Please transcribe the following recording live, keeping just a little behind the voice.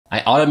I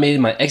automated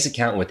my X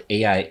account with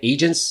AI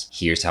agents.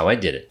 Here's how I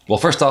did it. Well,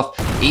 first off,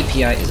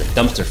 API is a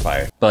dumpster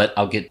fire, but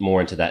I'll get more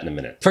into that in a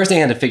minute. First thing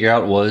I had to figure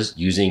out was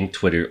using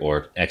Twitter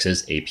or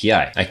X's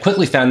API. I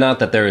quickly found out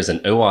that there is an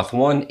OAuth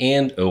 1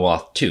 and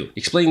OAuth 2.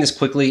 Explaining this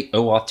quickly,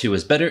 OAuth 2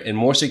 is better and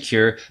more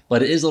secure,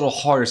 but it is a little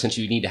harder since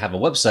you need to have a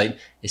website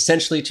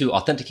essentially to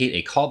authenticate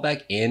a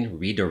callback and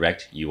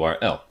redirect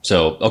URL.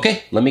 So,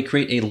 okay, let me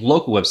create a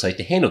local website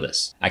to handle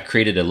this. I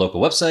created a local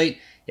website.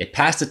 It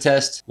passed the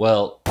test,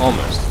 well,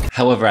 almost.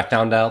 However, I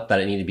found out that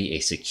it needed to be a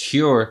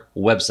secure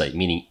website,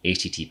 meaning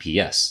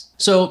HTTPS.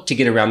 So to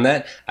get around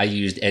that, I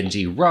used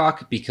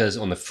NGRock because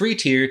on the free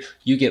tier,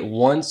 you get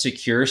one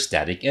secure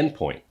static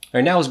endpoint.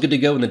 Right now it's good to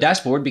go in the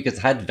dashboard because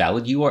it had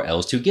valid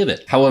URLs to give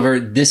it. However,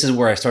 this is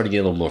where I started to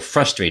get a little more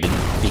frustrated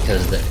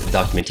because the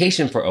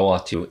documentation for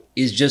OAuth 2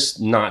 is just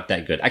not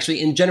that good.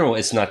 Actually, in general,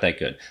 it's not that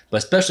good,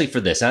 but especially for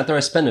this. After I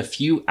spent a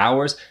few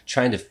hours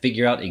trying to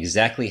figure out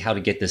exactly how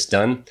to get this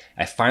done,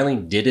 I finally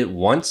did it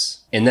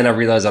once. And then I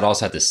realized I'd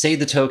also have to save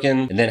the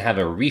token and then have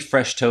a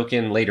refresh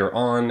token later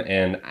on.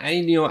 And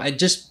I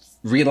just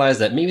realized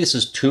that maybe this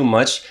is too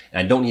much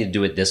and I don't need to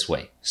do it this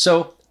way.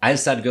 So I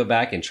decided to go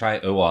back and try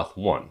OAuth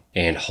 1.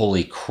 And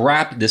holy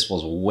crap, this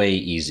was way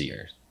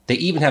easier. They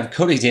even have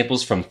code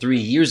examples from 3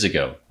 years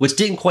ago, which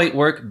didn't quite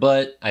work,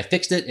 but I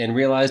fixed it and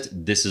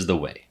realized this is the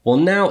way. Well,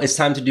 now it's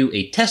time to do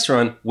a test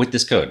run with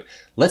this code.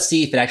 Let's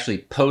see if it actually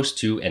posts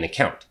to an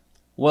account.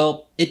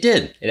 Well, it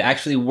did. It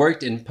actually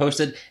worked and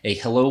posted a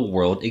hello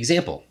world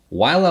example.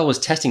 While I was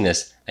testing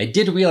this, I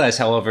did realize,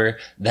 however,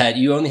 that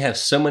you only have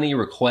so many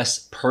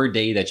requests per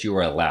day that you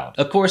are allowed.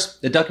 Of course,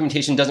 the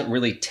documentation doesn't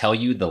really tell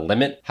you the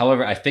limit.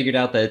 However, I figured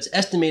out that it's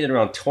estimated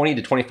around 20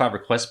 to 25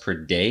 requests per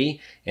day,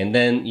 and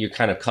then you're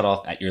kind of cut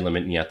off at your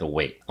limit and you have to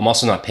wait. I'm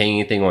also not paying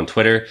anything on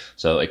Twitter,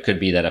 so it could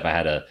be that if I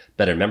had a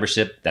better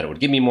membership, that it would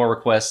give me more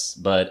requests,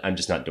 but I'm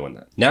just not doing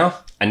that. Now,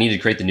 I need to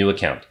create the new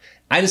account.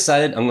 I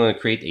decided I'm going to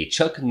create a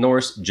Chuck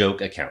Norris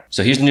joke account.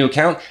 So here's the new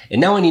account,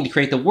 and now I need to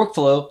create the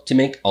workflow to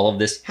make all of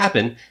this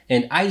happen.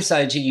 And I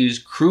decided to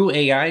use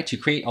CrewAI to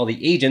create all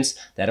the agents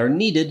that are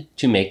needed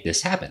to make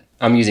this happen.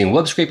 I'm using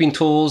web scraping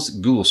tools,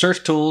 Google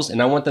search tools,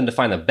 and I want them to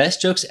find the best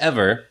jokes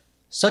ever,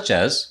 such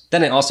as,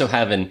 then I also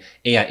have an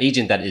AI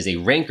agent that is a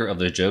ranker of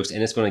those jokes,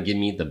 and it's going to give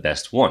me the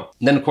best one.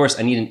 And then of course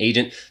I need an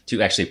agent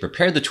to actually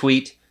prepare the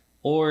tweet.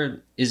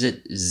 Or is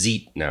it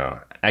Zeet? No,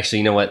 actually,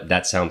 you know what?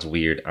 That sounds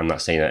weird. I'm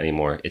not saying that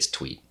anymore. It's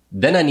tweet.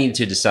 Then I needed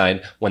to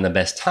decide when the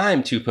best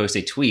time to post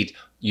a tweet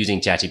using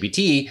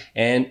ChatGPT,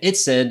 and it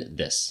said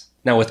this.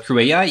 Now with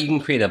CrewAI, you can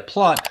create a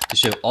plot to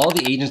show all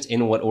the agents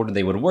in what order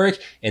they would work,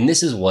 and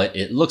this is what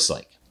it looks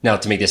like. Now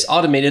to make this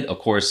automated, of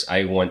course,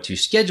 I want to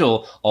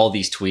schedule all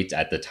these tweets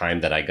at the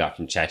time that I got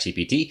from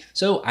ChatGPT,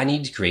 so I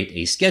need to create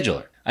a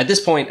scheduler. At this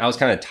point, I was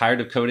kind of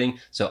tired of coding,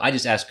 so I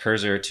just asked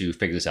Cursor to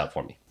figure this out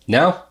for me.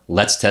 Now,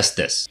 let's test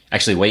this.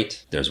 Actually,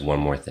 wait, there's one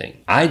more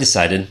thing. I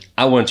decided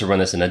I wanted to run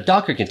this in a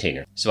Docker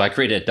container. So I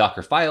created a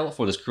Docker file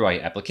for this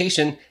CrewAI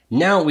application.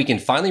 Now we can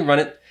finally run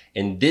it.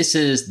 And this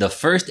is the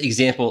first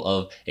example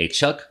of a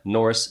Chuck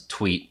Norris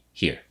tweet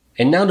here.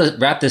 And now to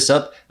wrap this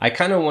up, I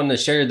kind of wanted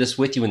to share this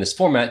with you in this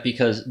format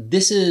because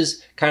this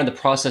is kind of the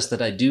process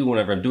that I do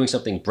whenever I'm doing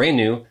something brand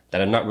new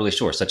that I'm not really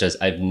sure, such as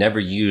I've never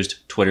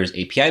used Twitter's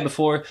API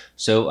before,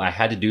 so I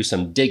had to do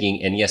some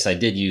digging. And yes, I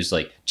did use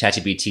like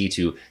ChatGPT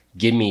to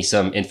give me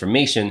some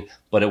information,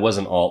 but it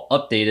wasn't all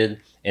updated.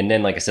 And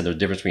then, like I said, there's a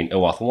difference between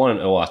OAuth 1 and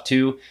OAuth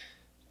 2.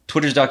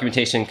 Twitter's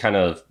documentation kind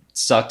of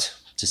sucked,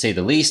 to say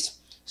the least.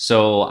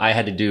 So I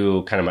had to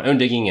do kind of my own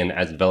digging, and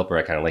as a developer,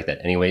 I kind of like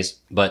that anyways.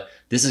 But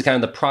this is kind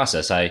of the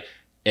process. At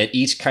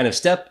each kind of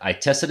step, I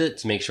tested it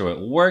to make sure it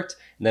worked.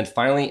 And then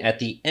finally, at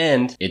the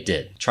end, it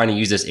did. Trying to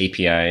use this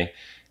API.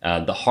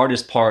 The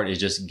hardest part is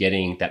just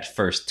getting that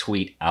first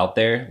tweet out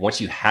there. Once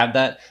you have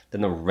that,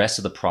 then the rest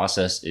of the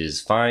process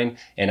is fine.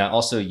 And I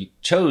also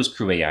chose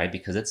CrewAI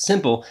because it's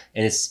simple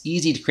and it's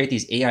easy to create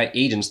these AI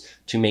agents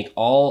to make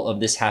all of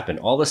this happen.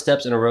 All the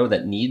steps in a row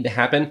that need to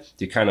happen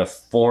to kind of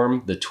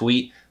form the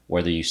tweet,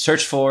 whether you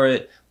search for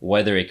it,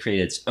 whether it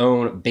created its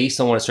own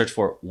based on what I searched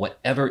for,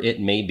 whatever it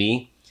may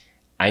be.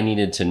 I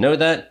needed to know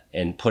that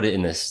and put it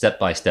in a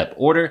step-by-step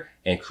order,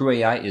 and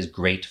CrewAI is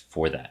great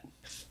for that.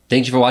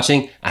 Thank you for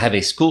watching. I have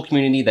a school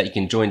community that you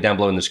can join down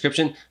below in the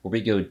description where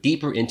we go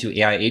deeper into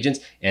AI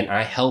agents, and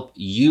I help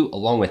you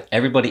along with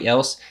everybody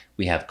else.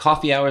 We have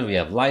coffee hours, we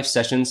have live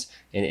sessions,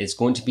 and it's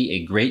going to be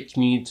a great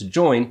community to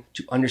join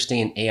to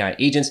understand AI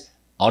agents,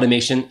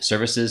 automation,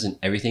 services, and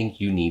everything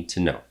you need to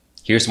know.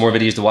 Here's some more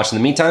videos to watch in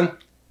the meantime.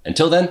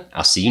 Until then,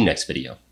 I'll see you next video.